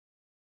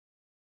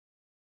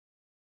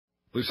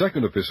The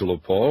second epistle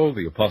of Paul,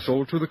 the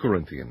apostle, to the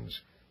Corinthians,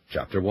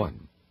 chapter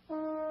 1.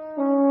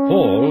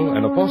 Paul,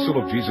 an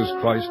apostle of Jesus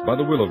Christ by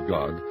the will of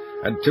God,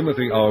 and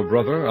Timothy our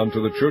brother,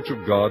 unto the church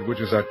of God which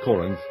is at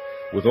Corinth,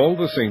 with all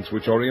the saints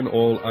which are in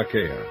all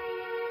Achaia.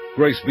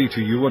 Grace be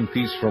to you and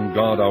peace from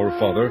God our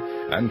Father,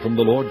 and from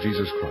the Lord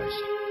Jesus Christ.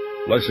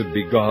 Blessed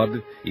be God,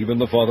 even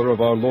the Father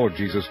of our Lord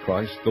Jesus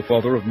Christ, the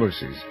Father of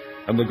mercies,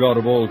 and the God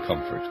of all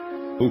comfort,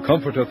 who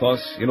comforteth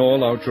us in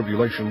all our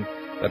tribulation,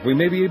 that we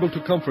may be able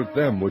to comfort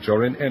them which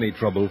are in any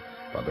trouble,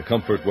 by the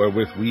comfort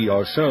wherewith we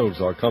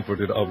ourselves are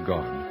comforted of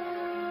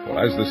God.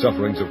 For as the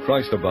sufferings of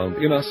Christ abound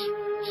in us,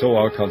 so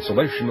our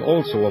consolation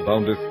also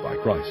aboundeth by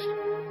Christ.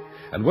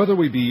 And whether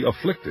we be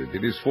afflicted,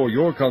 it is for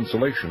your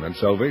consolation and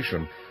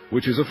salvation,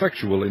 which is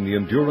effectual in the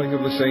enduring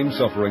of the same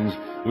sufferings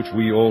which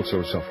we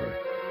also suffer.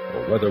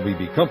 Or whether we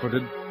be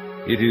comforted,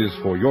 it is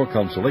for your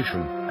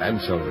consolation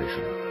and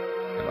salvation.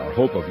 And our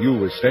hope of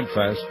you is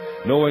steadfast,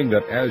 knowing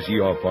that as ye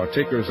are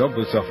partakers of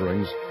the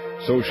sufferings,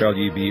 so shall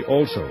ye be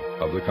also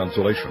of the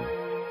consolation.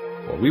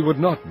 For we would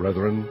not,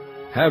 brethren,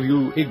 have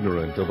you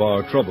ignorant of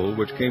our trouble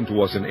which came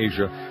to us in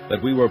Asia,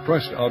 that we were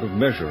pressed out of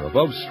measure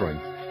above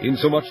strength,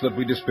 insomuch that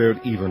we despaired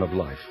even of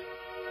life.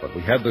 But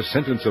we had the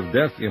sentence of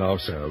death in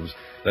ourselves,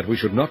 that we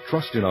should not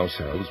trust in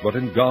ourselves, but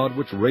in God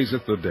which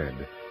raiseth the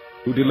dead,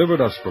 who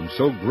delivered us from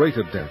so great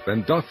a death,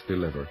 and doth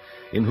deliver,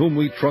 in whom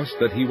we trust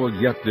that he will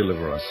yet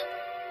deliver us.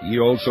 Ye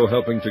also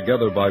helping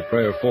together by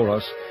prayer for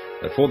us,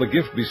 that for the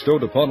gift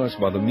bestowed upon us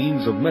by the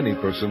means of many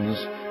persons,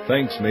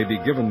 thanks may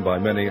be given by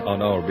many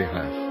on our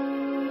behalf.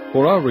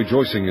 For our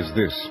rejoicing is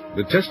this,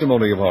 the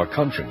testimony of our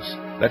conscience,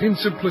 that in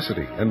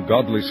simplicity and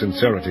godly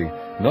sincerity,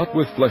 not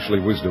with fleshly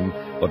wisdom,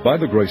 but by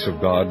the grace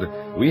of God,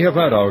 we have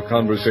had our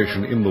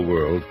conversation in the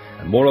world,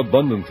 and more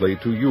abundantly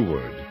to you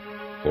ward.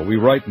 For we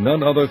write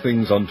none other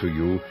things unto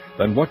you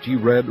than what ye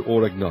read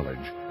or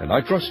acknowledge, and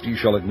I trust ye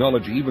shall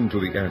acknowledge even to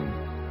the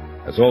end.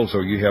 As also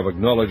ye have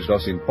acknowledged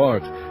us in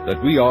part,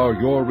 that we are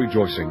your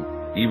rejoicing,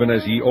 even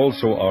as ye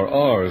also are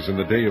ours in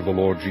the day of the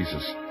Lord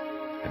Jesus.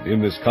 And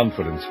in this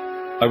confidence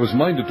I was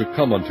minded to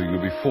come unto you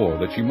before,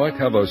 that ye might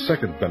have a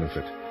second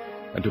benefit,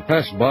 and to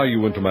pass by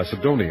you into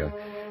Macedonia,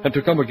 and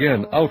to come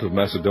again out of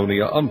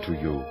Macedonia unto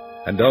you,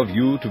 and of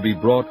you to be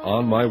brought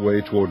on my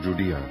way toward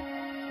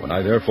Judea. When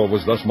I therefore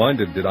was thus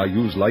minded, did I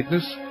use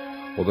lightness?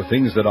 For the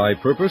things that I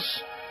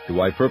purpose,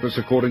 do I purpose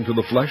according to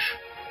the flesh?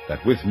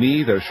 That with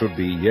me there should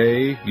be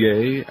yea,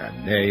 yea,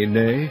 and nay,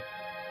 nay?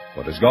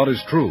 But as God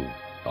is true,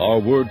 our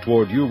word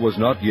toward you was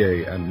not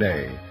yea and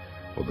nay.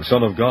 For the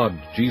Son of God,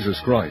 Jesus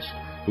Christ,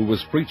 who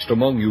was preached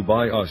among you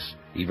by us,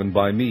 even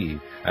by me,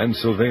 and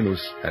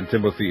Silvanus, and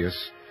Timotheus,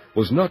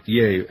 was not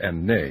yea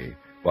and nay,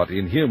 but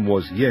in him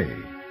was yea.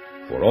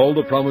 For all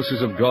the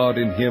promises of God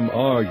in him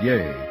are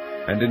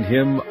yea, and in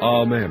him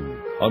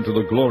amen, unto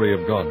the glory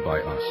of God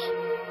by us.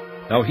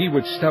 Now he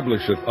which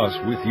stablisheth us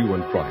with you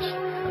in Christ,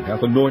 and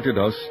hath anointed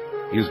us,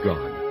 is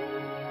God,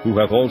 who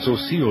hath also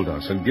sealed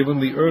us, and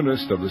given the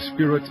earnest of the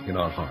Spirit in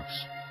our hearts.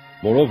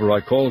 Moreover, I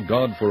call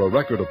God for a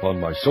record upon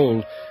my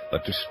soul,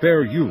 that to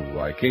spare you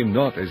I came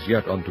not as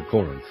yet unto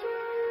Corinth.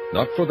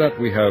 Not for that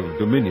we have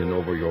dominion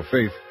over your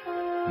faith,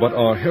 but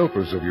are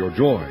helpers of your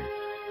joy,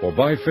 for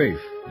by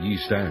faith ye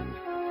stand.